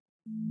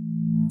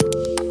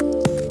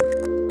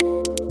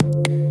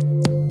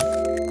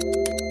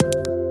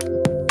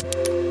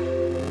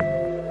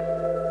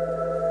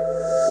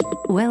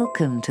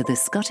Welcome to the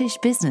Scottish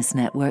Business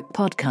Network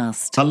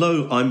podcast.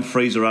 Hello, I'm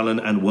Fraser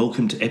Allen and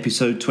welcome to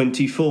episode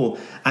 24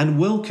 and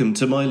welcome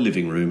to my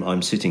living room.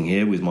 I'm sitting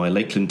here with my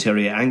Lakeland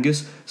Terrier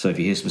Angus, so if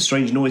you hear some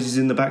strange noises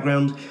in the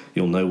background,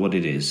 you'll know what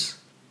it is.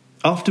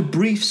 After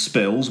brief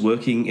spells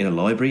working in a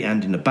library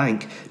and in a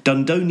bank,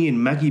 Dundonian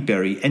Maggie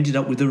Berry ended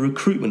up with a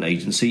recruitment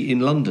agency in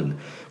London,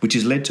 which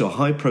has led to a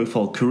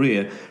high-profile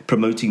career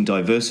promoting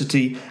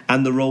diversity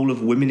and the role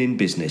of women in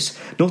business,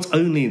 not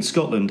only in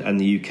Scotland and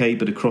the UK,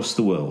 but across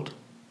the world.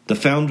 The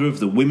founder of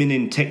the Women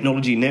in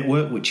Technology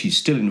Network, which she's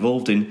still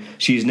involved in,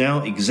 she is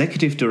now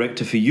Executive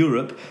Director for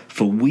Europe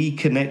for We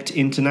Connect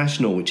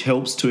International, which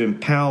helps to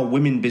empower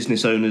women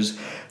business owners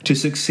to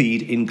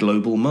succeed in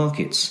global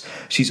markets.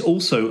 She's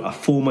also a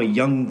former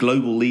young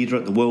global leader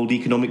at the World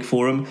Economic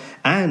Forum,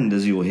 and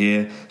as you'll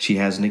hear, she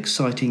has an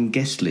exciting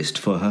guest list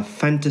for her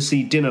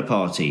fantasy dinner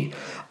party.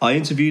 I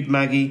interviewed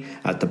Maggie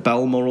at the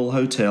Balmoral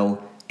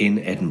Hotel in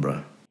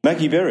Edinburgh.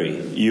 Maggie Berry,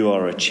 you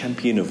are a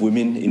champion of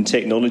women in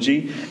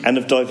technology and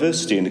of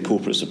diversity in the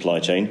corporate supply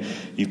chain.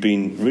 You've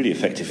been really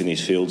effective in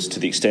these fields to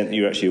the extent that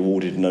you were actually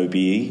awarded an OBE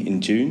in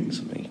June.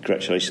 So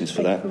congratulations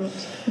for that.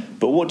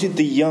 But what did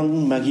the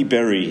young Maggie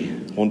Berry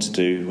want to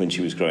do when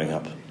she was growing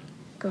up?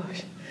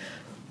 Gosh,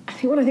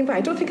 I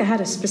don't think I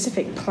had a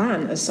specific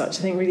plan as such.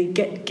 I think really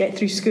get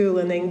through school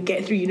and then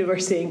get through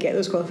university and get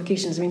those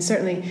qualifications. I mean,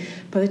 certainly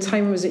by the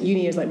time I was at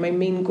uni, it was like my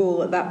main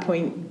goal at that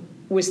point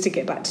was to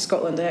get back to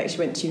Scotland. I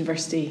actually went to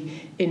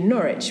university in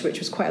Norwich, which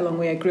was quite a long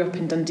way. I grew up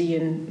in Dundee,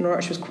 and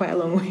Norwich was quite a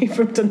long way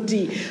from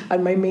Dundee.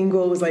 And my main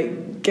goal was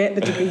like get the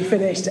degree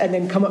finished, and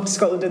then come up to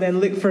Scotland, and then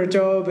look for a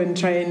job and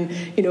try and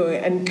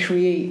and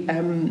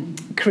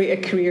create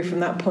a career from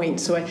that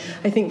point. So I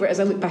think as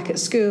I look back at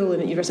school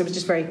and at university, I was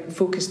just very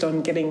focused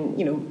on getting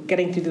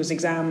through those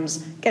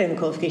exams, getting the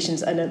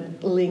qualifications, and then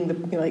laying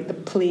the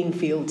playing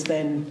field to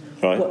then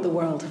what the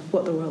world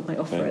might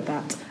offer at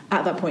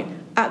that point.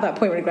 At that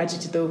point when I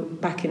graduated, though,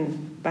 back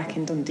in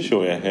Dundee.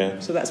 Sure, yeah.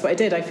 So that's what I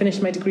did. I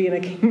finished my degree and I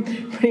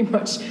came pretty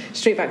much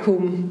straight back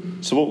home.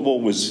 So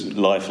what was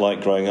life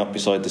like growing up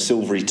beside the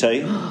Silvery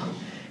Tay? Oh,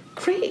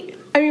 great.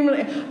 I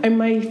mean,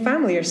 my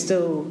family are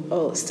still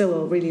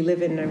really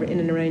live in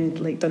and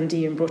around like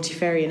Dundee and Broughty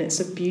Ferry, and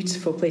it's a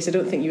beautiful place. I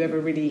don't think you ever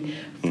really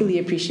fully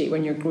appreciate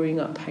when you're growing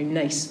up how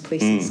nice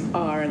places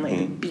are, and like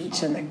the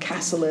beach and the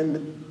castle and the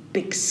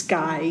big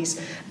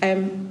skies.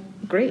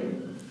 Great.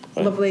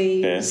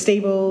 Lovely,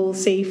 stable,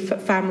 safe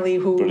family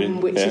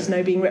home, which is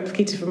now being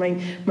replicated for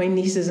my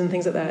nieces and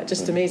things like that.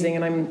 Just amazing,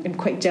 and I'm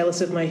quite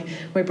jealous of my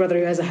brother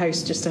who has a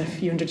house just a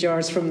few hundred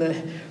yards from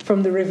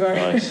the river.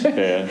 Nice,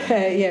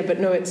 yeah.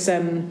 But no, it's.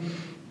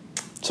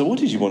 So, what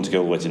did you want to go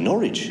all the way to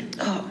Norwich?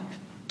 Oh,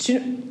 do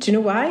you know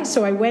why?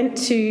 So I went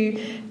to.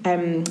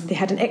 They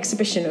had an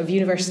exhibition of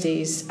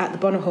universities at the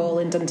Bonner Hall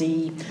in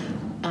Dundee.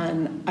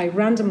 And I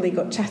randomly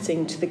got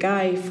chatting to the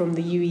guy from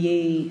the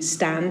UEA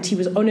stand. He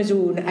was on his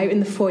own out in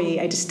the foyer.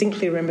 I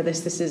distinctly remember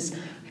this.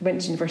 I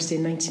went to university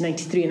in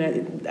 1993,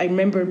 and I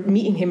remember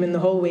meeting him in the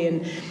hallway.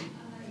 And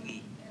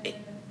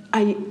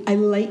I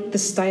liked the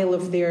style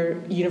of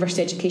their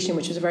university education,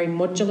 which was a very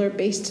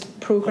modular-based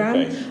programme.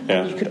 Okay,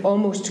 yeah. And you could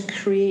almost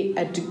create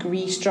a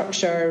degree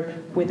structure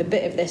with a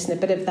bit of this and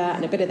a bit of that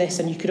and a bit of this,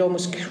 and you could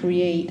almost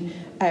create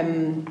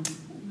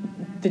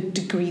the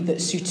degree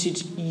that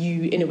suited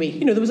you in a way.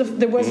 There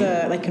was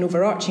a like an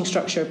overarching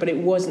structure, but it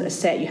wasn't a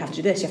set. You have to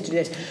do this. You have to do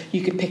this.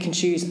 You could pick and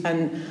choose.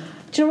 And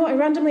do you know what?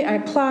 I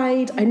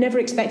applied. I never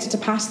expected to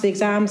pass the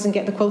exams and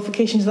get the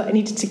qualifications that I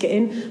needed to get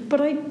in, but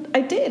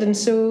I did, and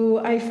so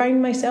I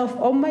found myself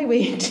on my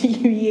way to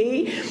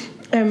UEA.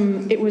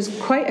 It was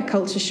quite a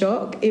culture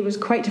shock. It was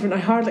quite different.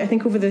 I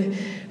think over the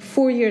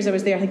 4 years I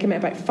was there, I think I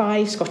met about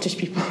 5 Scottish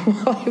people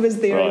while I was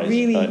there. Right,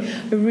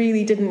 I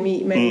really didn't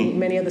meet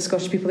many other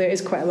Scottish people there. It's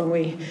quite a long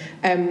way.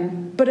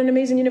 But an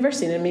amazing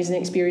university, an amazing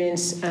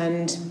experience.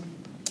 And,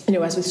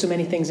 as with so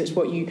many things, it's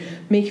what you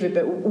make of it.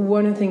 But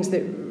one of the things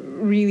that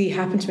really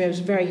happened to me, I was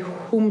very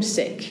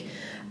homesick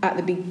at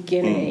the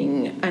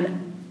beginning.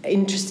 And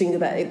interesting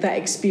that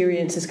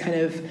experience is kind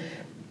of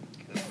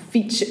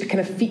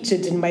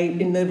featured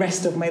in the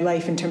rest of my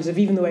life, in terms of,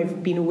 even though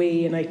I've been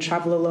away and I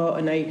travel a lot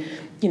and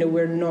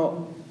we're not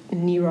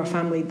near our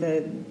family,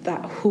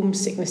 that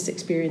homesickness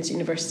experience at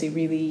university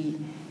really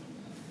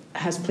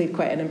has played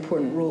quite an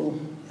important role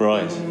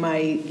in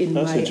my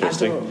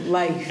adult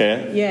life.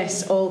 Yeah.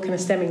 Yes, all kind of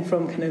stemming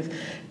from kind of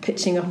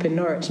pitching up in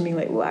Norwich and being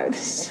like, wow,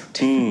 this is so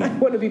different. I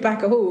want to be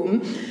back at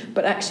home,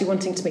 but actually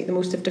wanting to make the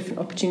most of different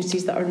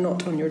opportunities that are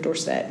not on your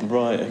doorstep.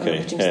 Right,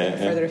 okay.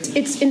 Further.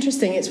 It's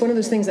interesting. It's one of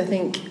those things, I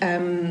think.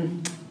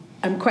 I'm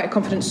quite a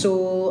confident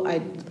soul.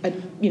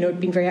 I'd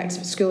been very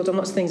active at school, done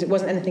lots of things. It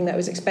wasn't anything that I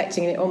was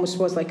expecting, and it almost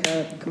was like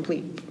a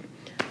complete.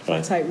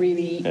 Right. So I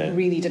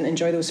really didn't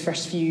enjoy those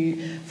first few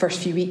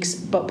weeks,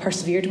 but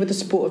persevered with the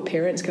support of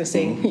parents, kind of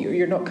saying,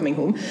 "You're not coming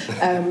home."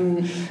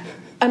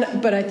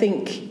 But I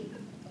think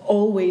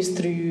always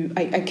through,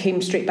 I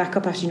came straight back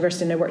up after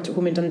university and I worked at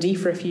home in Dundee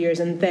for a few years,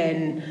 and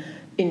then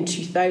in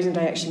 2000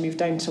 I actually moved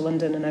down to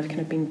London, and I've kind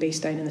of been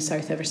based down in the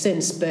south ever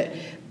since. But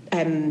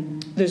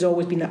there's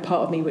always been that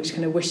part of me which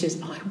kind of wishes,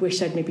 I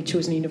wish I'd maybe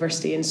chosen a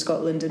university in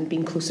Scotland and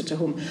been closer to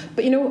home.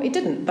 But it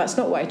didn't. That's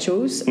not what I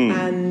chose.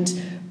 And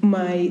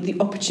the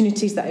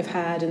opportunities that I've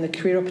had and the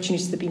career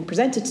opportunities that have been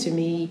presented to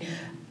me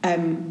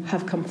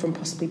have come from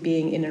possibly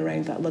being in and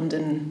around that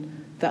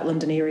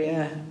London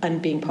area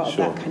and being part of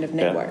that kind of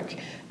network.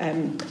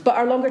 But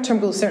our longer term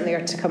goals certainly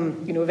are to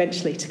come,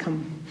 eventually to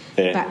come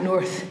back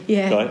north.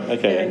 Yeah, right.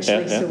 Okay.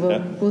 Eventually.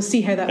 So we'll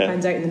see how that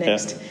pans out in the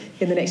next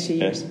few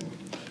years.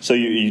 So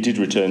you did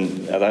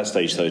return at that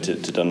stage though to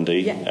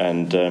Dundee,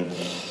 and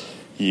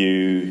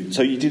you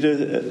did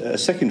a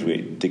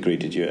secondary degree,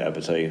 did you, at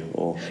Abertay?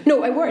 Or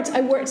no, I worked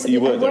at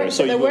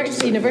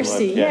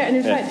university. And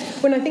in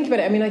fact, when I think about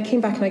it, I mean, I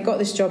came back and I got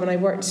this job, and I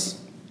worked.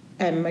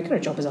 I got a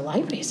job as a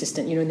library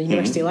assistant, in the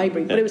university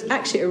library. But it was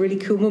actually a really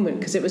cool moment,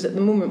 because it was at the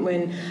moment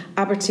when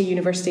Abertay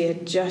University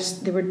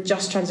they were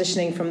just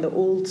transitioning from the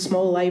old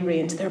small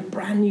library into their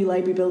brand new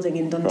library building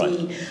in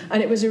Dundee,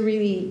 and it was a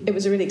really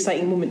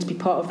exciting moment to be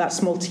part of that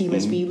small team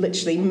as we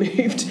literally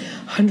moved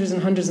hundreds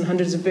and hundreds and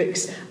hundreds of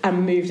books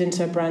and moved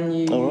into a brand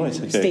new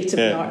state of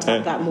the art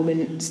at that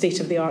moment, state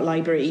of the art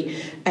library,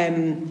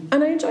 and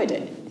I enjoyed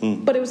it.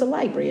 But it was a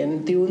library,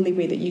 and the only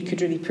way that you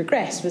could really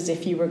progress was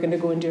if you were going to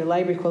go and do a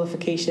library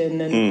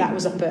qualification, and that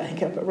was up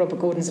at Robert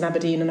Gordon's in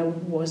Aberdeen, and I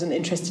wasn't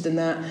interested in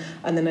that.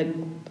 And then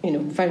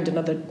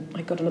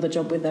I got another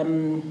job with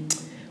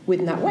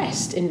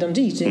NatWest in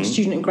Dundee doing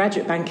student and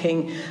graduate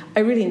banking.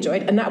 I really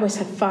enjoyed, and NatWest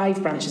had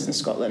 5 branches in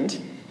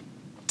Scotland.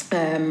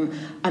 And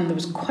there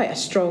was quite a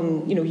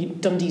strong,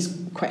 Dundee's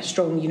quite a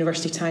strong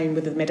university town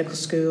with the medical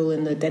school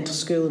and the dental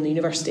school and the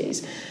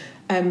universities.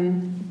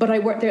 But I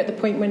worked there at the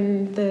point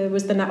when there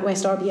was the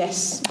NatWest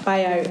RBS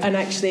buyout, and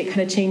actually it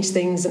kind of changed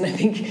things, and I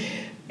think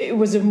it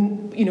was a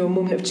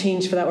moment of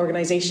change for that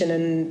organisation,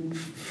 and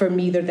for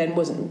me there then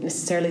wasn't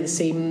necessarily the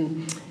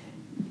same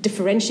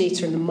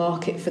differentiator in the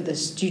market for the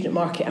student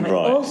market, and I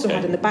also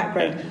had in the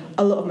background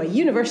a lot of my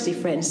university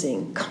friends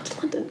saying, come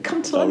to London,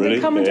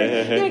 really? come and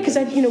because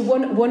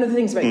one of the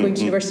things about going to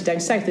university down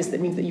south is that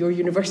it means that your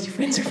university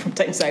friends are from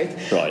down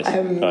south,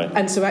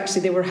 and so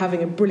actually they were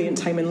having a brilliant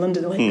time in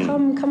London. They're like,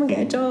 come and get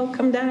a job,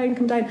 come down,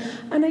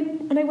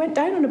 and I went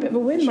down on a bit of a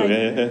whim.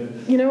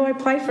 I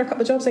applied for a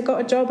couple of jobs, I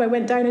got a job, I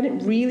went down, I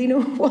didn't really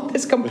know what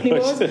this company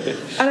was,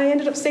 and I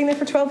ended up staying there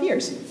for 12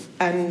 years,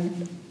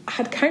 and I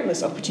had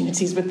countless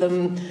opportunities with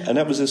them. And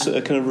that was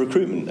a kind of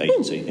recruitment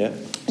agency,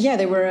 Yeah,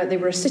 they were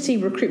a city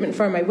recruitment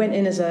firm. I went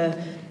in as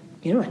a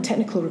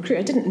technical recruiter.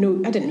 I didn't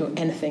know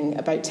anything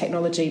about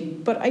technology,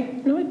 but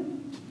I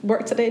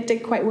worked at it,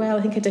 did quite well.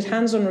 I think I did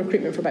hands-on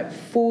recruitment for about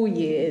 4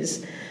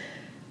 years.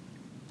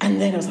 And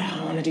then I was like,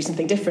 I want to do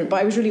something different.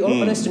 But I was really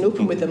honest and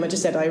open with them. I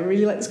just said, I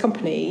really like this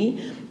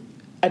company.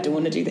 I don't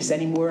want to do this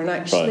anymore. And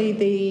actually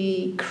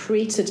they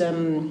created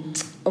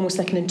almost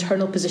like an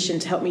internal position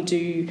to help me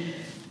do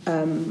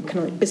kind of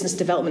like business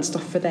development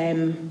stuff for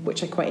them,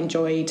 which I quite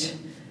enjoyed.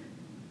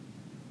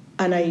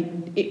 And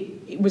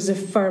it was a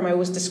firm, I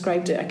always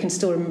described it, I can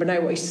still remember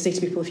now what I used to say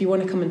to people, if you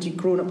want to come and do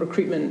grown-up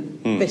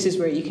recruitment, this is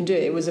where you can do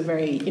it. It was a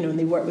very, and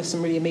they worked with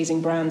some really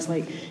amazing brands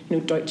like,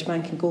 Deutsche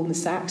Bank and Goldman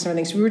Sachs and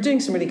everything. So we were doing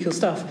some really cool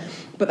stuff,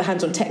 but the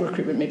hands-on tech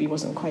recruitment maybe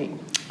wasn't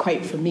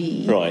quite for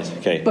me. Right,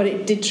 okay. But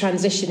it did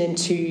transition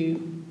into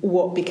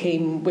what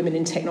became Women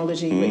in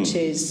Technology, which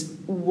is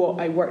what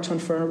I worked on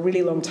for a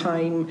really long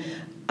time,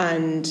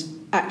 and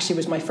actually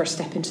was my first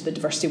step into the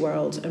diversity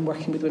world and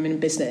working with women in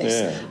business.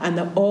 And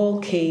that all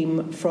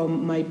came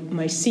from my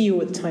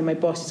CEO at the time. My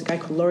boss is a guy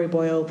called Laurie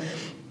Boyle,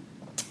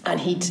 and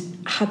he'd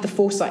had the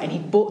foresight, and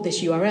he'd bought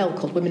this URL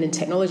called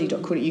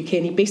womenintechnology.co.uk,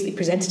 and he basically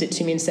presented it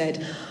to me and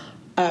said,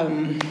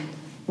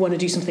 want to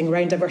do something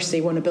around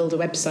diversity, want to build a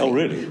website. Oh,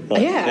 really?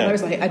 Right. Yeah, and I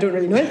was like, I don't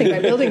really know anything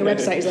about building a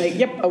website. He's like,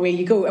 yep, away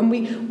you go. And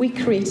we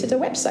created a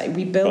website.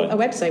 We built a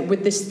website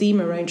with this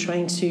theme around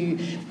trying to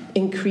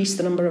increase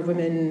the number of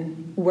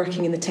women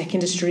working in the tech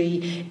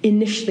industry.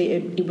 Initially,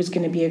 it was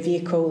going to be a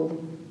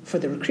vehicle for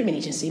the recruitment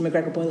agency,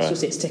 McGregor Boyle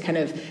Associates, to kind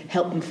of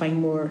help them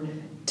find more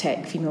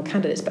tech female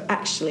candidates. But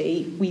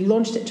actually, we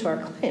launched it to our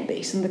client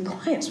base, and the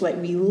clients were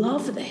like, we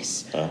love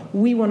this.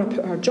 We want to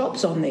put our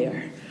jobs on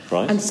there.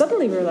 Right. And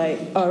suddenly we were like,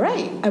 all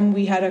right. And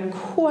we had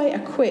quite a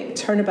quick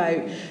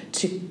turnabout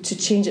to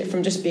change it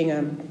from just being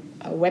a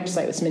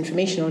website with some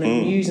information on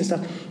it, news and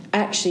stuff,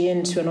 actually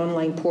into an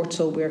online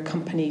portal where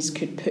companies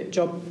could put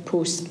job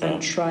posts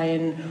and try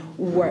and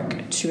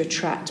work to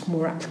attract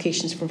more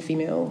applications from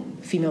female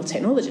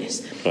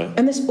technologists. Right.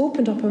 And this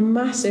opened up a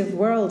massive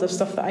world of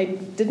stuff that I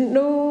didn't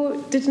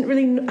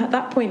really at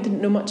that point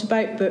didn't know much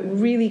about, but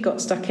really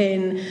got stuck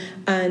in,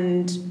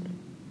 and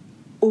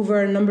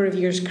over a number of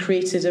years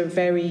created a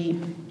very,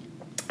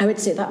 I would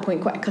say at that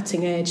point, quite a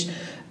cutting edge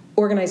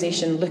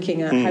organisation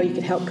looking at how you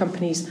could help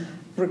companies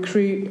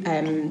recruit,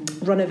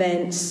 run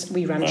events.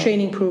 We ran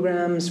training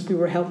programs. We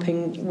were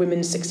helping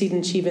women succeed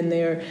and achieve in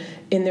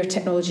their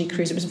technology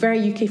careers. It was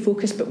very UK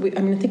focused, but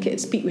I think at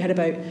its peak we had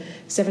about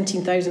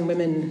 17,000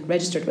 women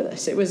registered with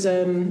us. It was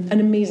an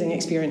amazing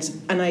experience.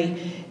 And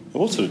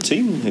what sort of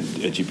team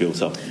had you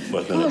built up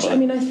working on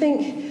it? I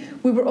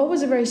think we were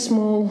always a very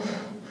small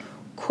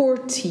core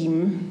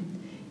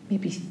team,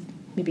 maybe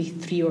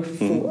 3 or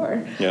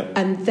 4,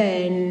 and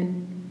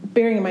then,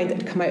 bearing in mind that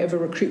it had come out of a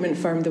recruitment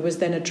firm, there was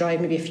then a drive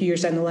maybe a few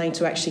years down the line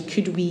to actually,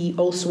 could we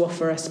also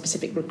offer a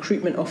specific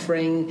recruitment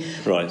offering,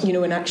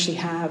 and actually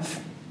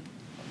have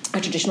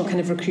a traditional kind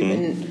of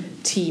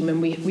recruitment team,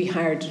 and we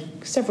hired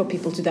several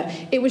people to do that.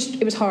 It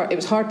was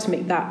hard to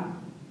make that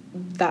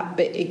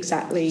bit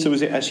exactly. So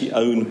was it actually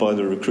owned by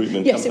the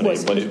recruitment company? Yes, it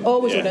was.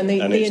 Always owned. And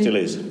it still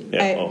is.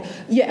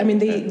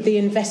 They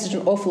invested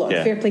an awful lot.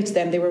 Fair play to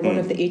them. They were one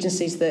of the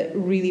agencies that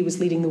really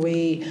was leading the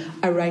way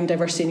around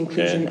diversity and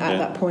inclusion at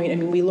that point. I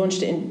mean, we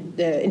launched it in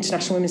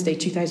International Women's Day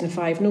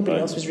 2005.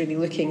 Nobody else was really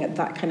looking at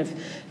that kind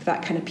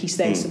of piece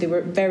then. So they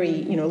were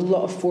very, a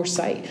lot of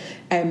foresight.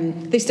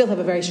 They still have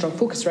a very strong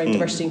focus around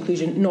diversity and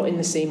inclusion, not in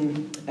the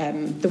same.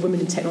 The Women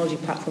in Technology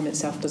platform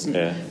itself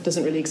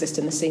doesn't really exist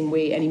in the same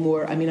way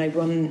anymore. I mean, I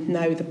run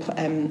now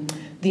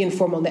the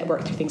informal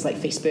network through things like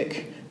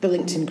Facebook, the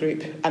LinkedIn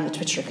group, and the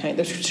Twitter account.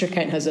 The Twitter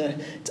account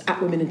it's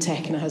at Women in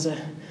Tech, and it has an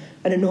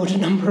inordinate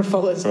number of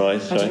followers. I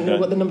don't know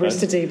what the number is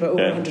today, but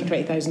over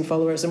 120,000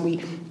 followers.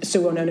 And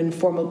so on an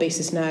informal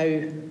basis now,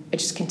 I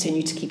just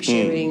continue to keep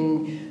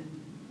sharing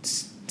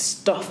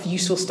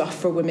useful stuff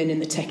for women in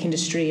the tech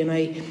industry.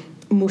 And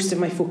most of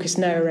my focus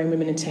now around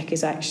women in tech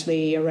is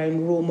actually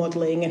around role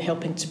modelling and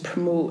helping to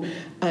promote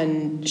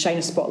and shine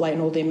a spotlight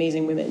on all the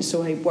amazing women.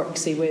 So I work,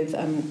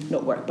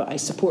 but I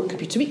support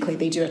Computer Weekly.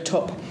 They do a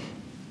top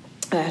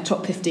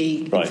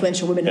 50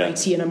 influential women in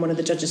IT, and I'm one of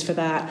the judges for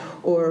that.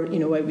 Or,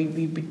 we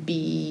would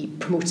be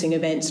promoting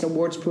events and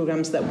awards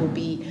programs that will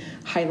be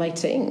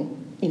highlighting,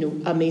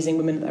 amazing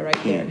women that are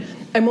out there.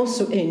 I'm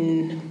also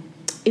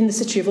in the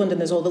City of London.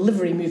 There's all the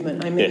livery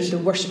movement. I'm in the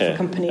Worshipful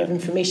Company of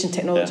Information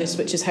Technologists,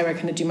 which is how I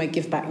kind of do my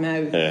give back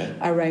now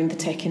around the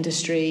tech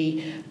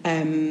industry,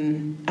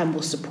 and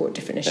will support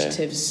different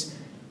initiatives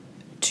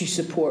to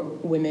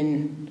support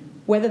women,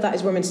 whether that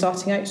is women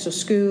starting out, so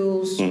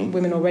schools,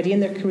 women already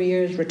in their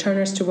careers,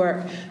 returners to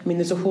work. I mean,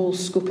 there's a whole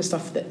scope of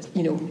stuff that,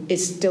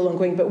 is still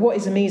ongoing. But what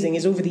is amazing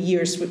is over the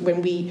years,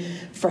 when we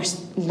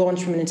first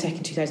launched Women in Tech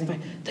in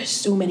 2005, there's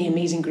so many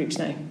amazing groups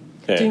now.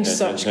 Doing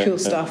such cool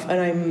stuff, and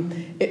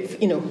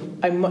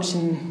I'm much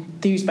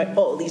enthused by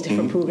all these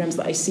different programs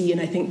that I see.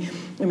 And I think,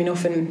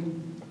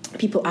 often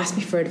people ask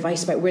me for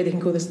advice about where they can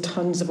go. There's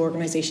tons of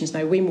organisations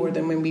now, way more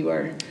than when we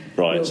were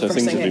so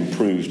things have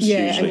improved.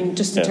 Hugely.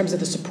 Just in terms of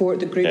the support,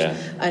 the groups,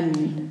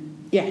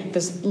 and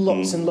there's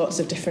lots and lots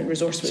of different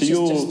resources.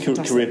 So your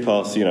career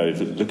path,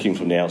 looking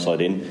from the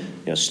outside in,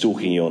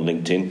 stalking you on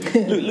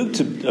LinkedIn, looked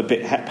a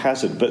bit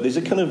haphazard, but there's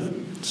a kind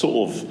of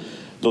sort of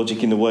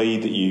logic in the way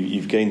that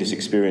you've gained this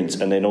experience,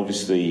 and then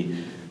obviously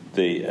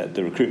the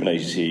recruitment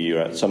agency you're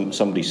at,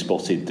 somebody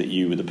spotted that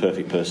you were the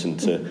perfect person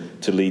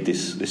to lead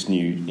this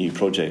new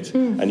project,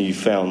 and you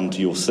found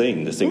your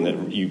thing, the thing that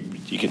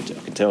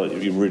I can tell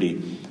you're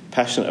really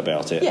passionate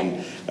about it,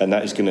 and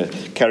that is going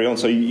to carry on.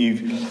 So you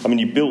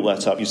built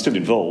that up. You're still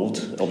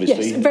involved,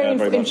 obviously. Yes,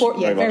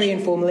 very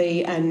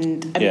informally,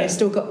 and I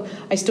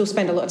still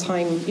spend a lot of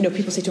time.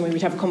 People say to me,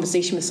 we'd have a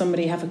conversation with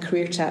somebody, have a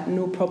career chat,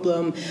 no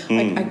problem.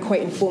 I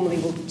quite informally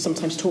will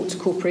sometimes talk to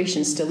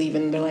corporations still.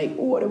 Even they're like,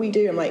 what do we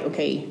do? I'm like,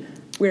 okay,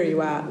 where are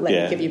you at? Let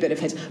me give you a bit of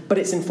heads, but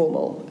it's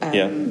informal.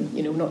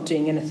 Not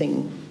doing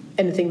anything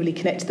really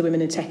connected to the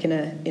women in tech in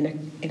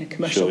a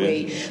commercial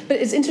way. But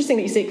it's interesting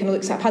that you say it kind of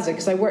looks haphazard,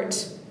 because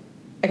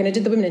I kind of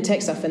did the women in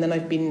tech stuff, and then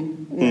I've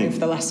been for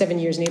the last 7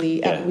 years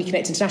nearly at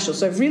WeConnect International.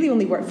 So I've really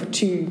only worked for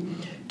two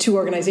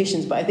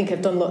organisations, but I think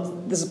I've done lots.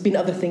 There's been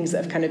other things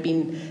that have kind of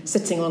been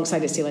sitting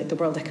alongside it, say like the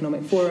World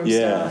Economic Forum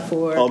stuff.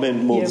 Or I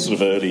mean, more sort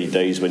of early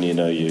days when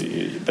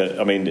but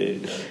I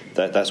mean,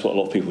 that's what a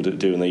lot of people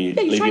do when they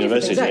leave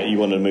university. You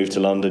want to move to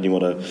London, you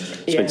want to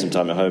spend some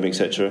time at home,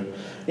 etc.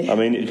 I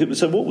mean,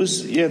 so what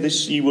was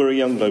this? You were a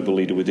young global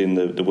leader within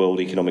the World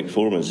Economic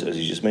Forum, as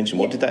you just mentioned.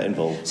 What did that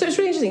involve? So it's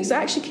really interesting. So it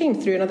actually came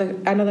through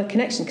another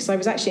connection, because I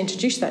was actually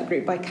introduced to that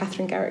group by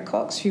Catherine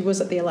Garrett-Cox, who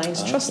was at the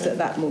Alliance Trust at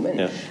that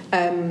moment.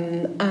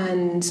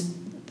 And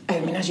I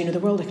mean, as you know, the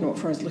World Economic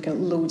Forum is looking at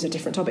loads of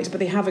different topics, but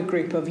they have a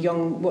group of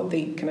what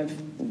they kind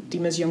of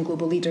deem as young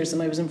global leaders,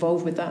 and I was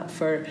involved with that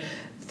for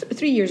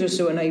 3 years or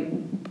so, and I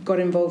got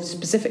involved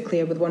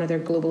specifically with one of their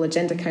global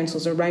agenda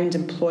councils around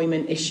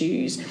employment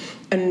issues.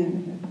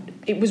 And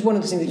it was one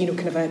of those things that,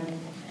 kind of a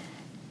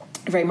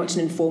very much an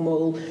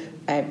informal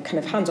kind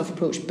of hands-off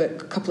approach, but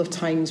a couple of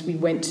times we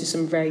went to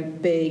some very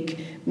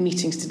big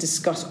meetings to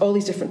discuss all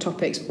these different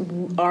topics.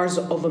 Ours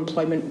of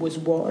employment was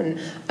one,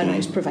 and I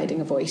was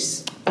providing a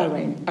voice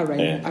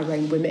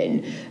around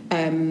women.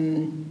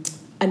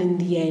 And in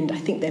the end, I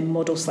think their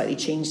model slightly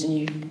changed, and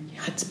you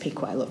had to pay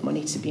quite a lot of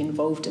money to be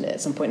involved in it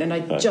at some point. And I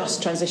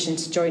just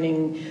transitioned to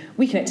joining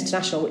WeConnect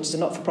International, which is a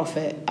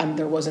not-for-profit, and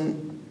there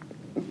wasn't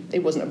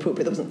it wasn't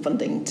appropriate. There wasn't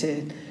funding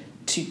to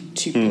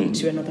pay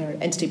to another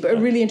entity. But a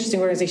really interesting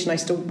organisation. I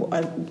still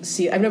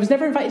see. I mean, I was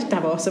never invited to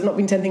Davos. I've not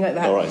been to anything like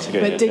that. All right, okay,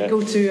 but did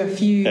go to a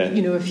few,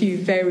 a few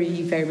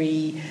very,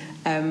 very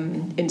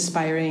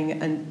inspiring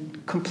and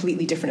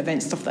completely different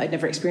events, stuff that I'd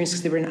never experienced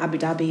because they were in Abu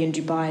Dhabi and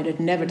Dubai, and I'd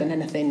never done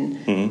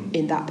anything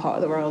in that part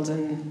of the world.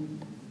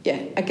 And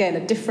again,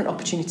 a different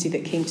opportunity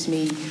that came to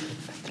me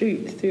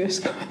through a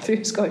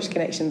Scottish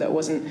connection that I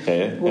wasn't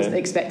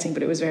expecting,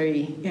 but it was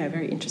very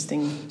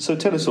interesting. So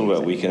tell us all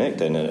about WeConnect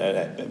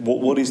then.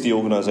 What is the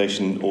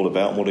organisation all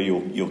about? What are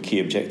your key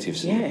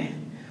objectives? Yeah,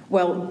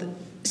 well,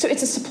 so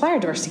it's a supplier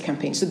diversity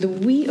campaign. So the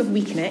We of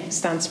WeConnect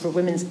stands for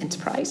Women's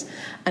Enterprise,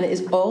 and it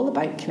is all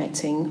about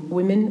connecting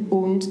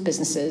women-owned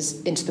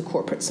businesses into the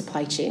corporate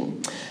supply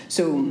chain.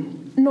 So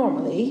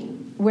normally,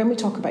 when we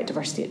talk about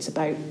diversity, it's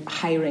about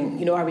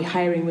hiring. Are we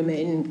hiring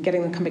women,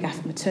 getting them coming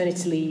after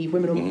maternity leave,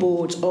 women on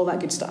boards, all that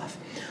good stuff.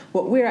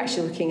 What we're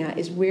actually looking at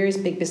is where is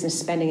big business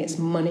spending its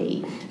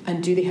money,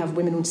 and do they have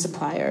women-owned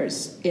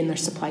suppliers in their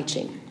supply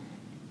chain?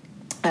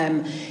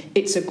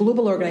 It's a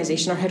global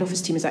organisation. Our head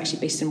office team is actually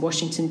based in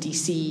Washington,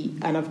 D.C.,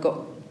 and I've got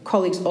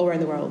colleagues all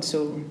around the world,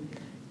 so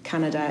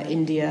Canada,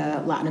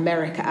 India, Latin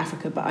America,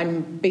 Africa, but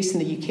I'm based in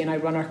the UK and I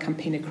run our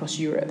campaign across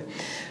Europe.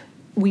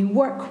 We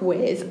work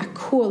with a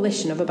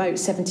coalition of about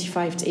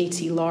 75 to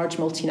 80 large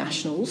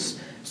multinationals,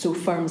 so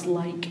firms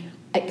like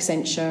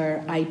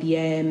Accenture,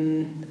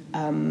 IBM,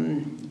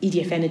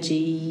 EDF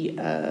Energy,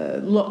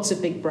 lots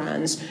of big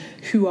brands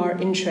who are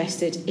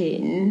interested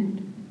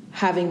in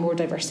having more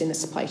diversity in the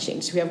supply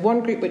chain. So we have one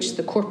group, which is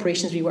the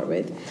corporations we work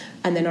with,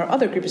 and then our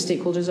other group of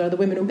stakeholders are the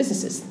women-owned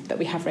businesses that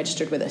we have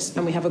registered with us.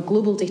 And we have a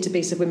global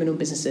database of women-owned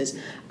businesses,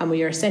 and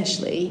we are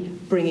essentially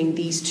bringing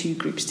these two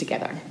groups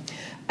together.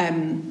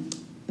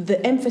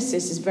 The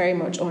emphasis is very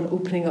much on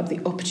opening up the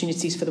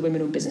opportunities for the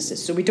women-owned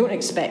businesses. So we don't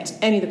expect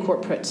any of the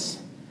corporates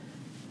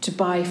to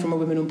buy from a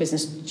women-owned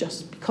business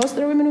just because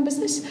they're a women-owned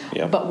business,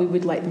 but we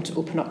would like them to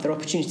open up their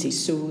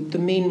opportunities. So the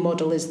main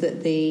model is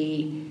that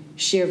they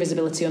share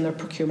visibility on their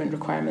procurement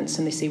requirements,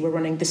 and they say, we're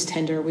running this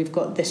tender, we've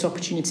got this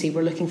opportunity,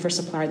 we're looking for a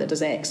supplier that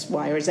does X,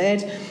 Y, or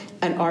Z,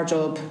 and our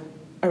job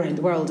around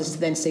the world is to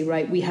then say,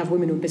 right, we have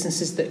women-owned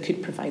businesses that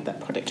could provide that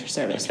product or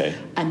service. Okay.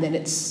 And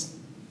then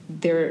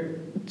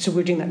so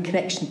we're doing that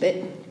connection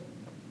bit,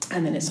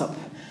 and then it's up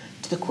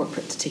to the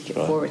corporate to take it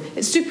forward.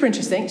 It's super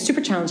interesting, super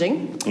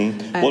challenging.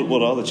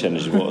 What are the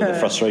challenges? What are the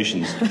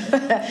frustrations?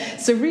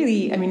 So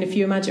really, I mean, if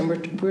you imagine,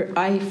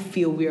 I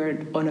feel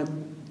we're on a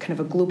kind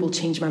of a global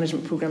change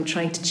management program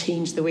trying to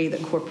change the way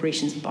that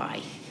corporations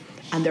buy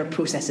and their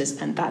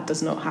processes, and that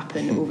does not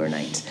happen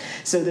overnight.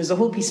 So there's a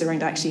whole piece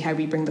around actually how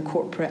we bring the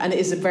corporate, and it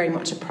is very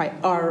much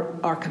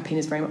our campaign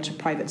is very much a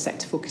private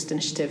sector focused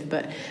initiative,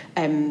 but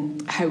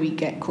how we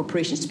get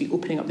corporations to be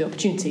opening up the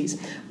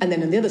opportunities. And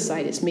then on the other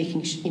side, it's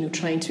making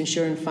trying to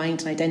ensure and find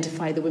and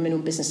identify the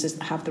women-owned businesses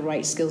that have the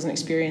right skills and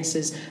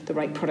experiences, the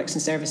right products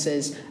and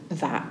services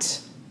that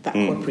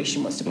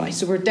corporation wants to buy.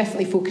 So we're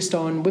definitely focused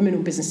on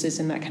women-owned businesses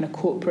in that kind of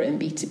corporate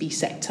and B2B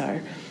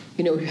sector,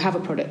 who have a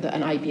product that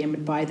an IBM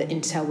would buy, that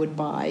Intel would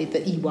buy,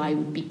 that EY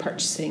would be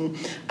purchasing,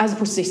 as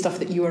opposed to say stuff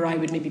that you or I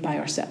would maybe buy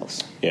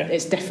ourselves. Yeah.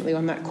 It's definitely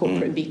on that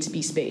corporate and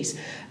B2B space.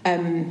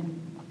 And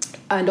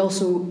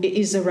also it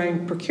is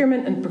around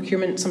procurement, and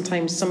procurement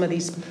sometimes some of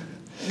these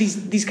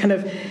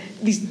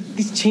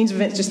chains of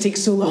events just take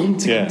so long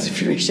to come to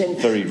fruition.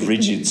 Very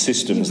rigid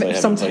systems they have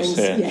sometimes in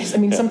place. Yes, I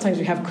mean sometimes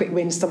we have quick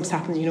wins, stuff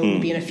happens, it will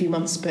be in a few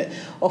months, but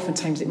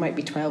oftentimes it might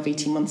be 12,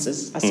 18 months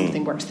as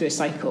something works through a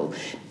cycle.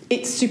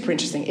 It's super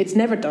interesting. It's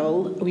never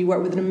dull. We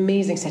work with an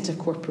amazing set of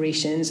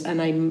corporations,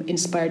 and I'm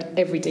inspired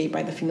every day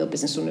by the female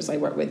business owners I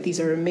work with.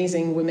 These are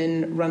amazing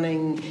women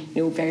running,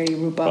 very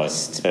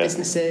robust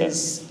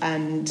businesses.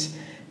 And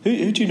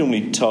Who do you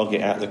normally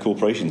target at the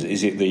corporations?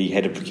 Is it the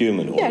head of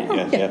procurement?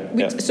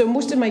 So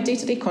most of my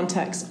day-to-day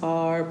contacts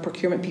are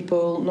procurement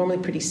people, normally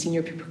pretty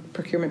senior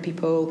procurement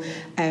people.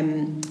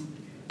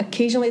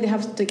 Occasionally they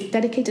have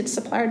dedicated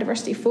supplier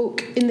diversity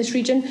folk in this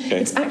region. Okay.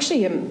 It's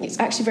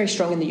actually very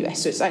strong in the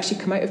US. So it's actually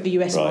come out of the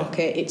US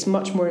market. It's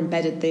much more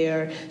embedded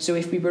there. So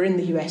if we were in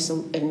the US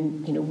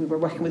and we were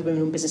working with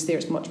women-owned business there,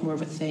 it's much more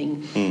of a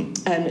thing.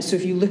 So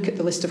if you look at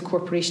the list of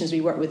corporations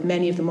we work with,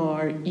 many of them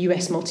are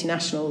US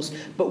multinationals,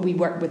 but we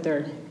work with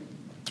their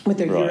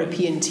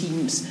European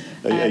teams.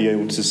 Are you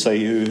able to say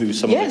who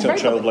some of the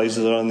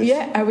trailblazers are in this?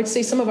 Yeah, I would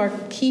say some of our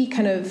key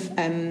kind of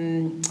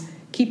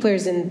key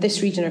players in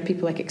this region are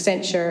people like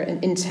Accenture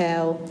and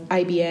Intel,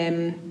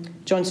 IBM,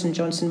 Johnson &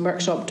 Johnson, Merck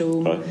Shop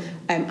Dome,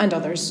 and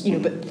others.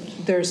 But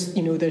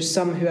there's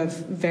some who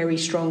have very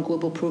strong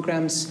global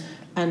programs,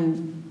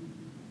 and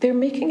they're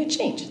making a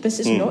change.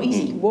 This is not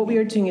easy. What we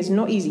are doing is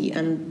not easy,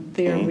 and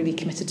they are really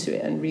committed to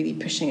it and really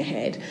pushing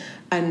ahead.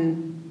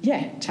 And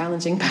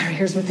challenging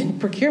barriers within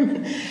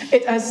procurement.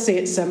 It's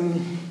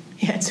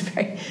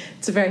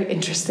a very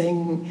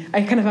interesting.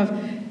 I kind of have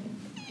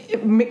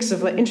mix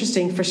of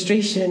interesting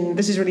frustration.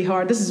 This is really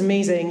hard. This is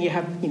amazing. You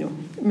have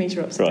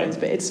major ups and downs,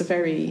 but it's a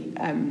very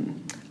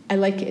I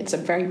like it. It's a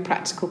very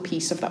practical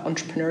piece of that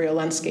entrepreneurial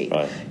landscape.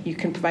 Right. You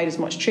can provide as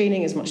much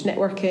training, as much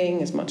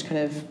networking, as much kind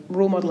of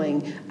role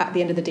modelling. At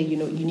the end of the day, you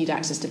need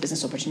access to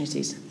business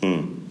opportunities.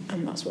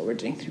 And that's what we're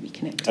doing through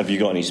WeConnect. Have you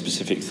got any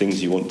specific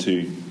things you want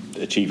to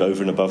achieve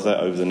over and above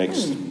that over the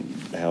next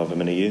however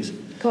many years?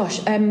 Gosh,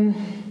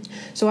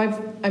 so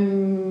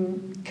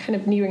I'm kind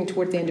of nearing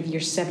toward the end of year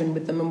 7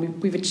 with them, and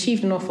we've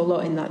achieved an awful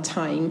lot in that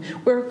time.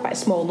 We're quite a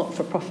small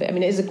not-for-profit. I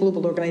mean, it is a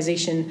global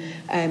organisation.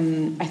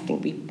 I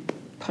think we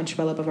punch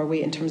well above our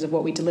weight in terms of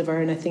what we deliver,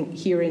 and I think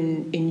here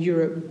in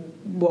Europe,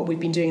 what we've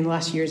been doing in the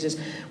last years is,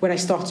 when I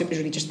started it was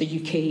really just the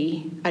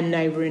UK, and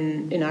now we're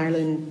in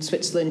Ireland,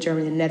 Switzerland,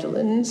 Germany and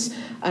Netherlands,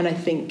 and I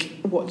think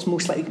what's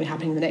most likely going to be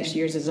happening in the next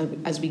years is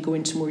as we go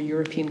into more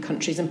European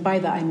countries, and by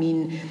that I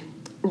mean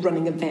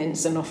running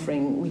events and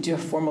we do a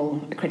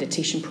formal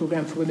accreditation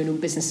programme for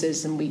women-owned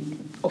businesses, and we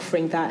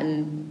offering that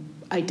and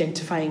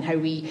identifying how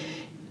we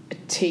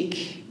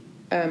take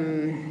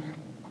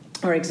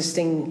our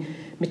existing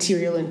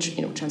material and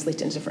translate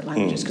it into different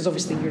languages, because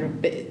obviously you're a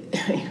bit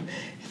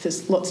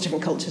there's lots of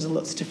different cultures and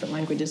lots of different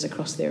languages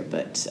across there,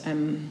 but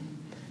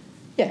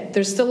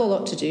there's still a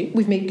lot to do.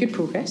 We've made good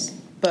progress,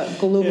 but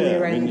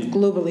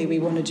globally we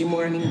want to do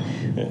more. I mean,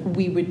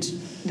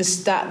 the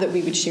stat that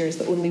we would share is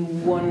that only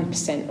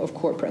 1% of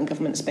corporate and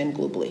government spend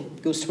globally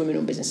goes to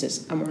women-owned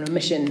businesses, and we're on a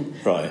mission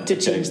to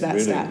change that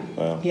stat.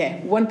 Wow.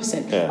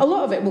 1%. Yeah. A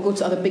lot of it will go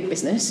to other big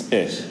business.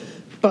 Yes.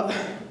 But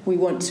we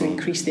want to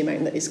increase the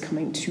amount that is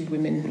coming to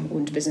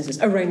women-owned businesses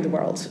around the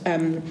world.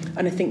 And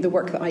I think the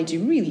work that I do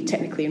really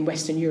technically in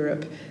Western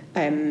Europe,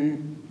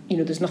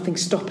 there's nothing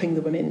stopping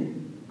the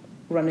women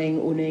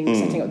running, owning,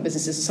 setting up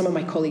businesses. Some of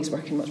my colleagues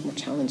work in much more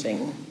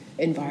challenging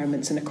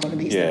environments and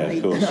economies than I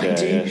do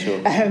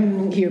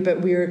here.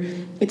 But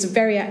it's a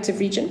very active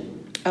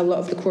region. A lot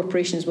of the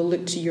corporations will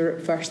look to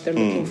Europe first. They're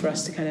looking for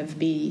us to kind of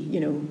be,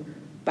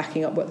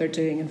 backing up what they're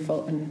doing and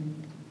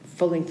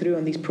following through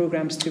on these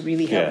programs to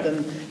really help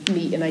them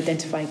meet and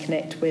identify and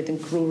connect with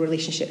and grow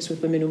relationships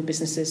with women-owned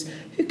businesses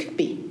who could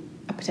be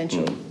a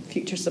potential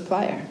future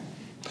supplier.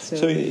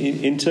 So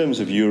in terms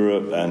of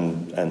Europe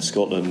and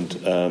Scotland,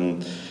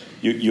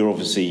 you're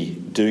obviously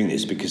doing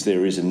this because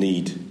there is a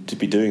need to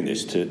be doing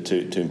this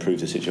to improve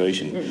the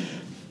situation.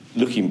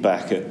 Looking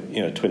back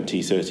at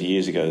 20, 30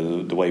 years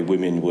ago, the way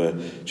women were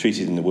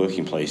treated in the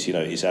working place,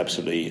 is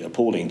absolutely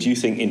appalling. Do you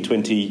think in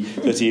 20,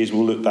 30 years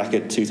we'll look back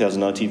at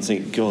 2019 and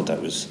think, God,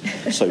 that was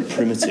so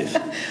primitive?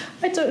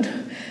 I don't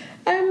know.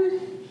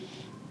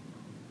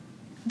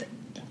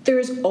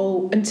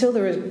 Until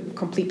there is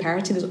complete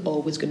parity, there's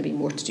always going to be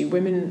more to do.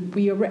 Women,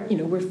 we're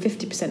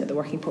 50% of the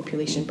working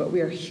population, but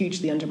we are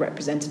hugely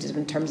underrepresented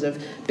in terms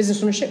of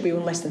business ownership. We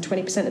own less than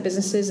 20% of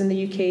businesses in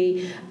the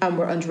UK, and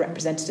we're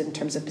underrepresented in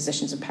terms of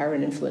positions of power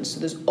and influence. So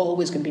there's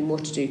always going to be more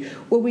to do.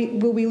 Will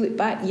we look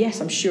back? Yes,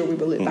 I'm sure we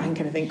will look back and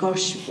kind of think,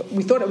 gosh,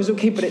 we thought it was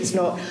okay, but it's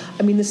not.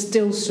 I mean, there's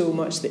still so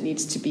much that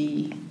needs to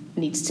be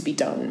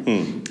done.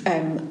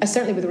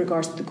 Certainly with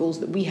regards to the goals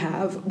that we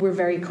have, we're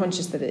very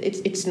conscious that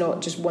it's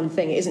not just one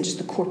thing. It isn't just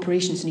the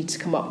corporations who need to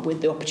come up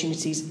with the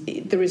opportunities.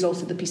 There is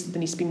also the piece that there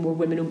needs to be more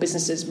women-owned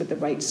businesses with the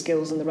right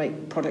skills and the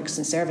right products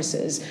and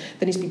services.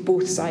 There needs to be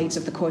both sides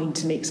of the coin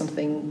to make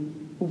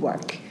something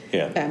work.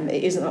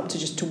 It isn't up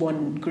to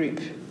one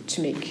group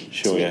to make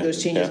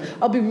those changes.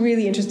 I'll be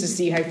really interested to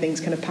see how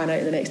things kind of pan out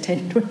in the next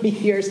 10, 20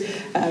 years.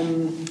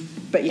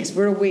 But yes,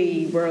 we're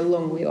a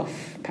long way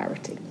off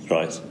parity.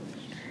 Right.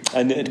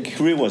 And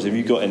career-wise, have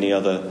you got any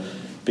other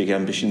big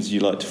ambitions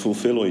you'd like to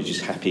fulfil, or are you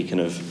just happy kind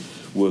of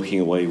working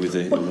away with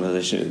the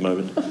organisation at the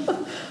moment?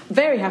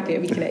 Very happy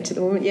at WeConnect at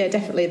the moment. Yeah,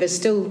 definitely. There's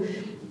still,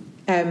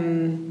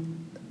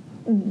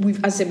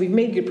 we've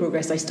made good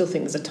progress. I still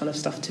think there's a ton of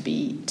stuff to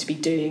be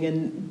doing,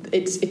 and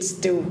it's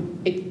still,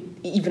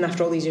 even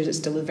after all these years, it's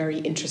still a very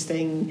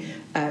interesting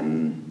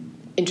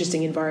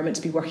environment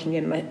to be working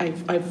in. And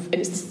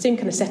it's the same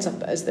kind of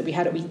setup as that we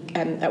had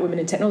at Women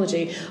in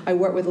Technology. I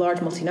work with large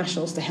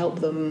multinationals to help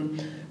them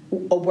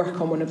work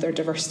on one of their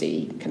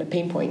diversity kind of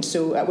pain points.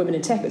 So at Women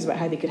in Tech, it was about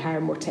how they could hire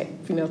more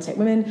female tech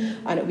women,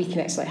 and at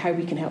WeConnect, it's like how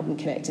we can help them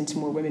connect into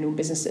more women-owned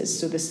businesses.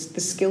 So the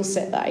skill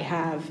set that I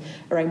have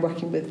around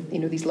working with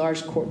these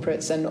large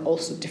corporates and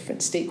also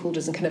different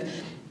stakeholders and kind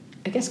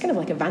of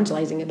like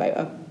evangelizing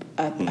about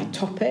a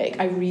topic,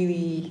 I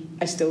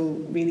still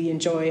really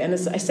enjoy. And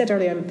as I said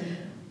earlier,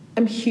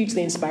 I'm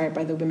hugely inspired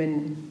by the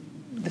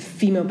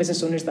female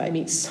business owners that I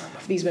meet. Some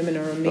of these women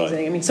are amazing.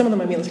 Right. I mean, some of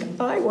them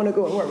I want to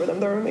go and work with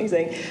them. They're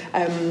amazing.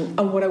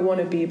 And what I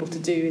want to be able to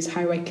do is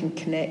how I can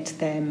connect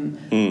them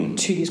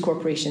to these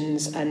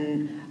corporations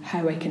and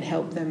how I can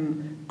help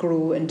them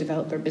grow and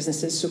develop their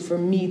businesses. So for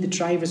me, the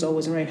drive is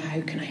always around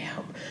how can I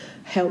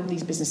help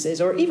these businesses,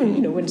 or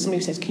even when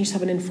somebody says, can you just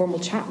have an informal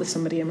chat with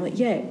somebody, I'm like,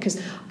 yeah,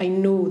 because I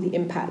know the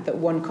impact that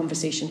one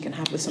conversation can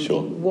have with somebody.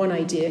 One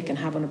idea can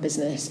have on a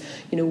business,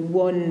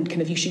 one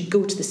kind of, you should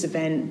go to this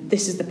event,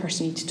 this is the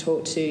person you need to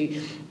talk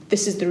to,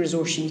 this is the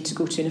resource you need to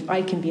go to, and if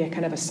I can be a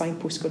kind of a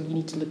signpost going, you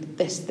need to look at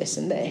this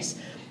and this,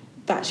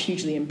 that's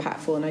hugely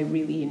impactful. And I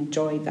really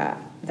enjoy that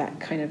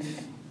kind of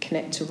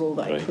connector role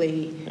that I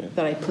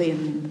play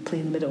in the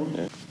middle.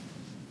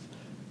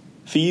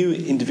 For you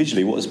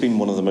individually, what has been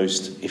one of the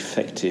most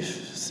effective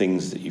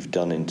things that you've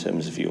done in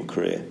terms of your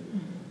career?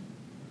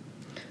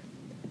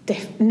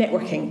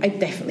 Networking. I'd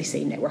definitely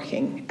say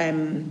networking.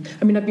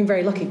 I've been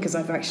very lucky because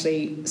I've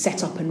actually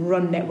set up and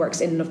run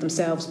networks in and of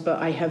themselves,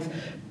 but I have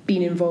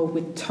been involved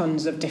with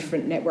tons of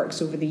different networks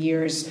over the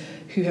years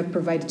who have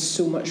provided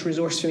so much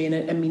resource for me.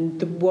 And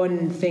the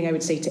one thing I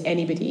would say to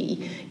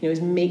anybody, is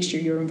make sure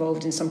you're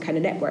involved in some kind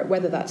of network,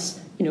 whether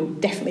that's,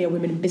 definitely a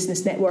women in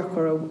business network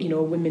or a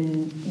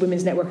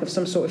women's network of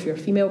some sort if you're a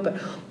female,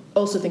 but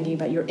also thinking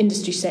about your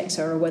industry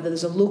sector or whether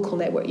there's a local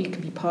network you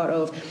can be part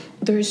of.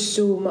 There is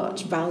so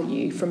much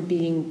value from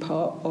being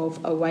part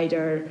of a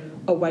wider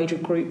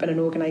group and an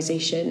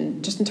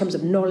organisation, just in terms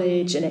of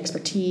knowledge and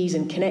expertise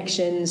and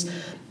connections.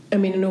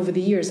 And over the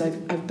years,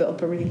 I've built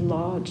up a really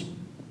large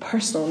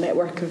personal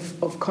network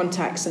of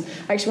contacts. And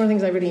actually, one of the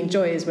things I really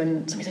enjoy is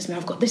when somebody says to me,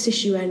 I've got this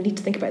issue, I need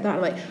to think about that.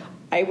 I'm like,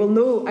 I will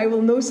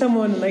know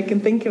someone, and I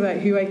can think about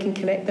who I can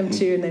connect them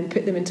to and then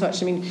put them in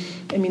touch. I mean,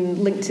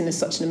 LinkedIn is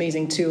such an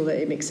amazing tool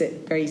that it makes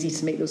it very easy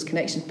to make those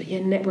connections. But yeah,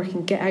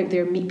 networking, get out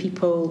there, meet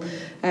people.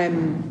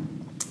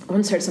 I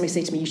once heard somebody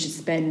say to me, you should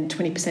spend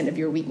 20% of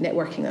your week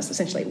networking. That's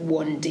essentially like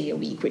 1 day a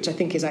week, which I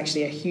think is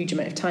actually a huge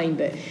amount of time.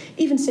 But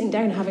even sitting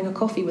down and having a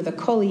coffee with a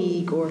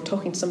colleague or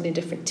talking to somebody in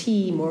a different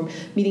team or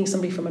meeting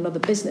somebody from another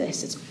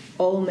business, it's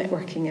all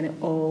networking, and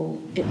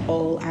it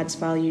all adds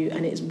value.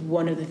 And it's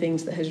one of the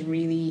things that has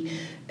really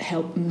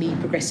helped me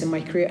progress in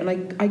my career.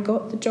 And I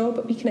got the job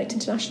at WeConnect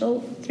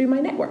International through my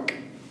network.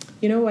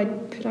 I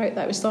put out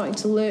that I was starting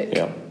to look,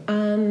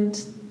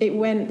 and it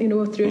went,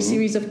 through a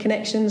series of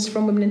connections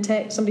from Women in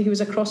Tech. Somebody who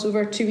was a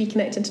crossover to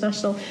WeConnect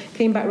International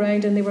came back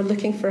round, and they were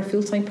looking for a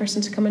full-time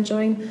person to come and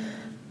join,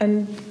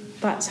 and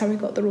that's how I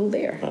got the role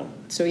there. Oh.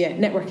 So yeah,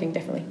 networking,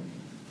 definitely.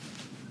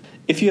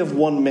 If you have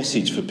one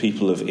message for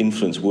people of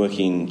influence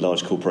working in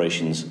large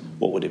corporations,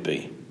 what would it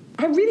be?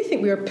 I really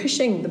think we are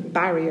pushing the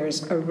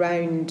barriers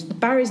and the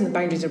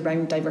boundaries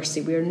around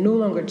diversity. We are no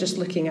longer just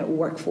looking at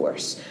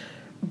workforce,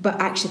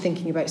 but actually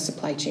thinking about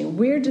supply chain.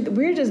 Where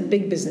does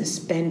big business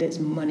spend its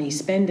money,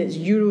 spend its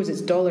euros, its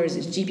dollars,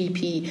 its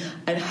GBP,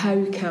 and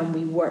how can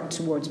we work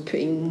towards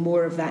putting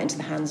more of that into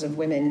the hands of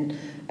women?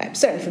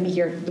 Certainly for me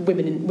here, the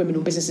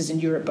women-owned businesses in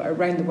Europe, but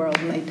around the world.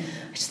 And I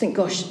just think,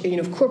 gosh,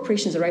 if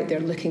corporations are out there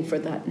looking for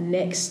that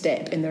next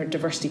step in their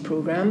diversity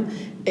programme,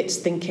 it's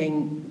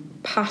thinking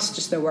past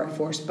just their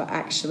workforce, but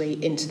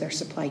actually into their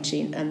supply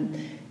chain. And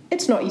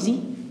it's not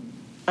easy,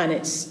 and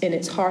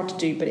it's hard to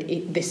do, but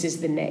this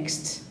is the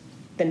next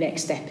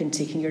step in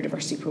taking your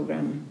diversity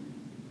programme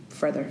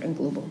further and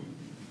global.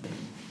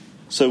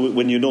 So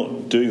when you're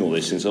not doing all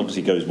this, it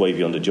obviously goes way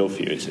beyond a job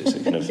for you. It's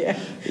a kind of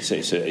it's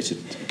a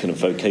kind of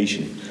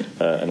vocation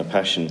and a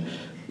passion.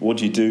 What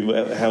do you do?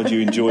 How do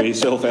you enjoy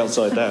yourself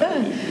outside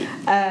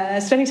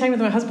that? Spending time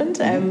with my husband.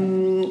 What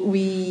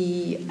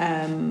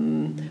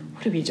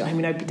do we do?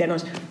 I'd be dead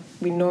honest.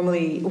 We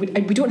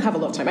don't have a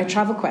lot of time. I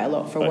travel quite a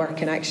lot for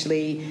work, and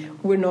actually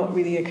we're not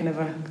really a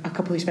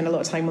couple who spend a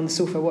lot of time on the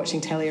sofa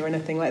watching telly or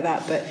anything like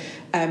that, but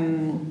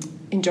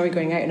enjoy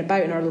going out and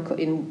about in our local,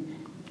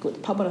 go to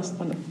the pub on a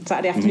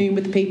Saturday afternoon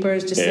with the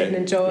papers, just sit and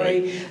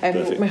enjoy.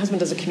 My husband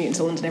does a commute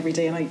into London every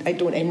day, and I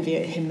don't envy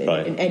him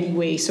in any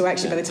way. So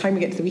actually by the time we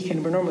get to the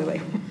weekend, we're normally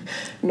like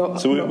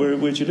not. So where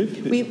do you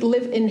live? We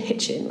live in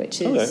Hitchin, which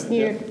is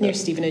near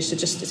Stevenage, so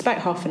it's about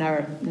half an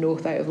hour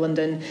north out of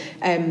London.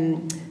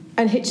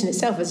 And Hitchin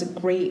itself is a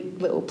great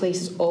little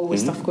place. There's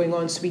always stuff going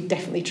on, so we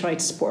definitely try to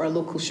support our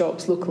local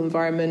shops, local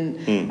environment.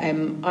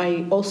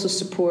 I also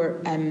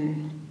support...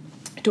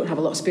 I don't have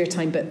a lot of spare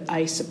time, but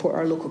I support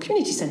our local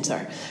community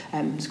centre.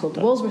 It's called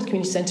the Walsworth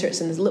Community Centre.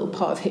 It's in this little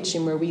part of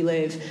Hitchin where we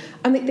live.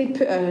 And they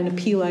put an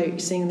appeal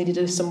out saying they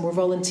needed some more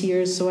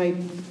volunteers, so I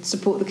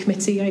support the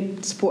committee. I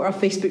support our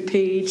Facebook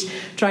page,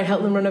 try and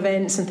help them run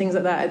events and things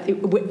like that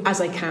as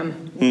I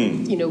can.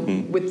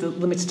 With the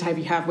limited time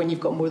you have when you've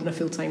got more than a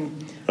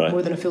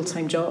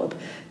full-time job.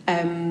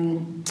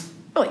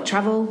 I like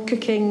travel,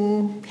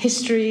 cooking,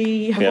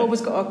 history. I've always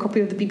got a copy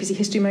of the BBC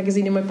History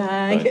magazine in my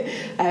bag.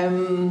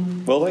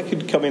 Right. Well, that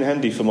could come in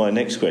handy for my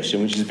next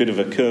question, which is a bit of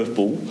a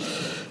curveball,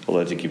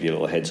 although to give you a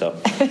little heads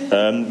up.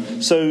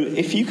 So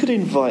if you could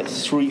invite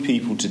 3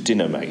 people to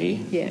dinner, Maggie,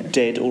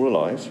 dead or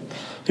alive,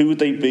 who would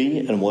they be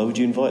and why would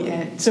you invite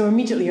them? So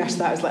immediately after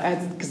that, I was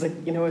like,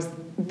 because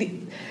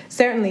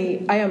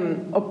certainly I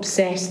am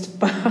obsessed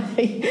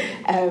by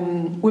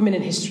women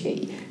in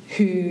history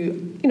who,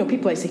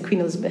 people like, say, Queen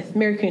Elizabeth,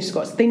 Mary Queen of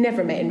Scots, they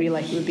never met in real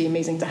life. It would be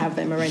amazing to have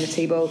them around the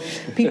table.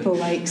 People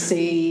like,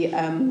 say,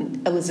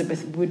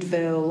 Elizabeth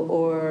Woodville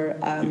or...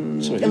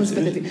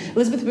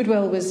 Elizabeth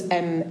Woodville was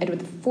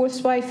Edward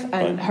IV's wife,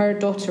 and her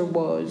daughter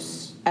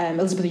was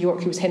Elizabeth of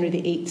York, who was Henry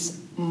VIII's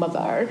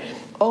mother,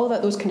 all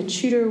that, those kind of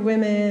Tudor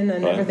women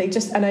and everything,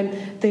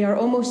 they are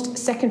almost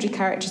secondary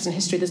characters in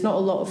history. There's not a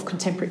lot of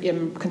contemporary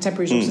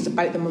resources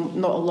about them,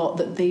 not a lot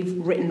that they've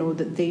written or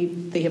that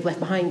they have left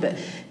behind, but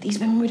these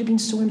women would have been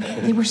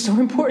they were so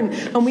important,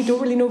 and we don't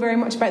really know very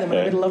much about them,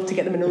 and I would love to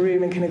get them in a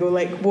room and kind of go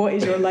like, what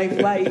is your life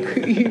like?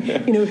 Who are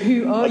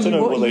you? I don't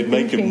know what they'd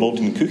make of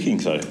modern cooking,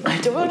 though.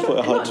 It's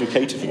quite hard to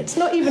cater for. It's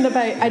not even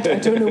about, I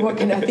don't know what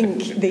kind of, I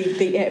think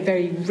they ate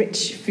very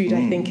rich food,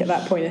 I think, at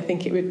that point. I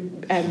think it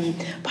would,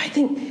 but I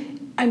think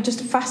I'm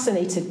just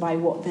fascinated by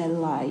what their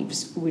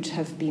lives would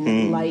have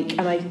been like,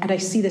 and I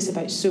see this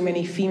about so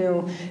many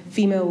female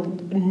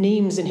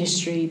names in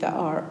history that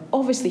are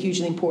obviously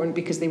hugely important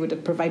because they would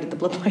have provided the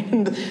bloodline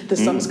and the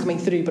sons coming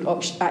through, but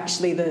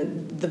actually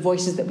the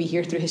voices that we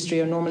hear through history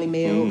are normally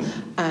male,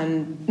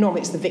 and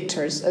normally it's the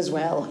victors as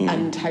well,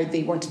 and how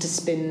they wanted to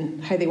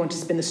spin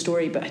the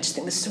story. But I just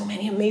think there's so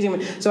many amazing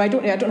ones. So I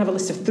don't have a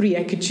list of 3.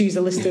 I could choose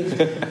a list of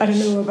I don't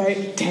know,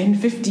 about 10,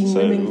 15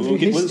 women through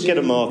history. We'll get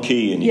a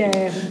marquee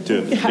and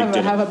do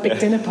have a big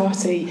dinner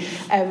party,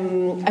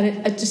 and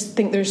I just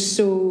think there's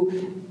so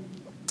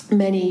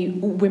many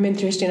women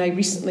through history. And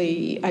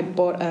I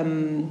bought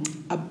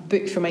a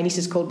book for my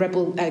nieces called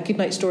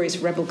Goodnight Stories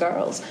for Rebel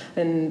Girls,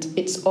 and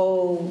it's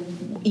all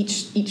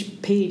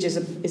each page is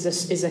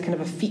a kind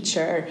of a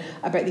feature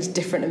about these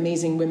different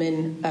amazing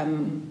women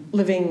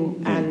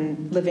living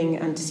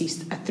and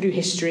deceased through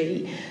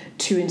history,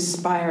 to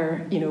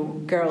inspire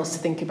girls to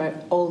think about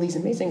all these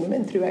amazing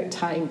women throughout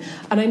time.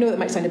 And I know that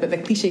might sound a bit of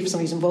a cliche for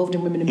somebody who's involved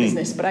in women in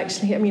business, but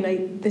actually, I mean,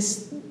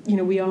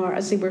 we are,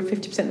 as I say, we're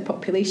 50% of the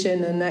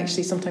population, and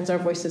actually sometimes our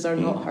voices are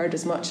not heard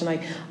as much. And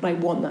I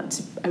want that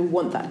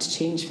to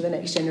change for the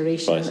next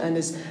generation. Right. And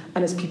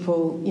as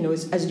people,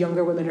 as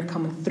younger women are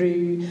coming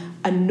through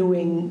and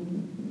knowing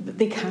that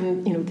they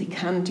can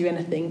do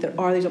anything. There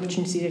are these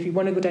opportunities. If you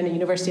want to go down a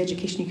university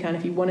education, you can.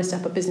 If you want to set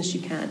up a business, you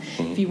can.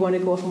 If you want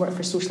to go off and work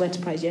for a social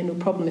enterprise, no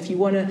problem. If you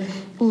want to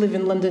live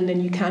in London, then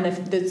you can.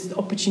 If there's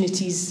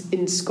opportunities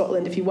in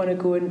Scotland, if you want to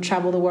go and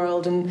travel the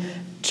world and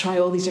try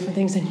all these different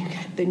things, then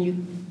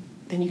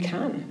you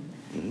can.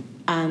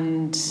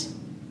 And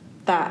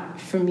that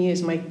for me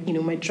is my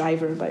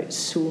driver about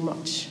so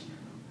much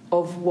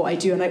of what I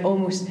do. And I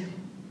almost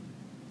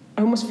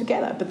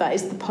forget that, but that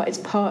is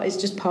it's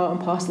just part and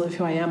parcel of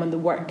who I am and the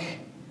work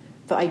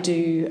that I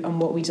do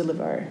and what we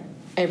deliver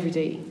every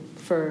day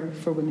for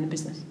women in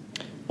business.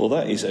 Well,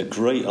 that is a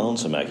great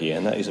answer, Maggie,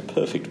 and that is a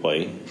perfect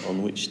way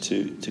on which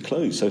to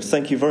close. So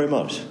thank you very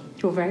much.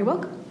 You're very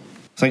welcome.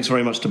 Thanks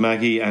very much to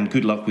Maggie, and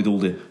good luck with all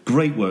the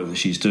great work that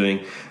she's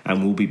doing,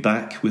 and we'll be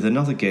back with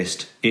another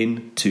guest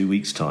in 2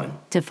 weeks' time.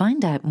 To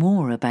find out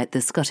more about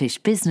the Scottish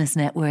Business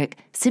Network,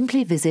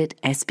 simply visit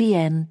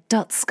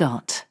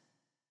sbn.scot.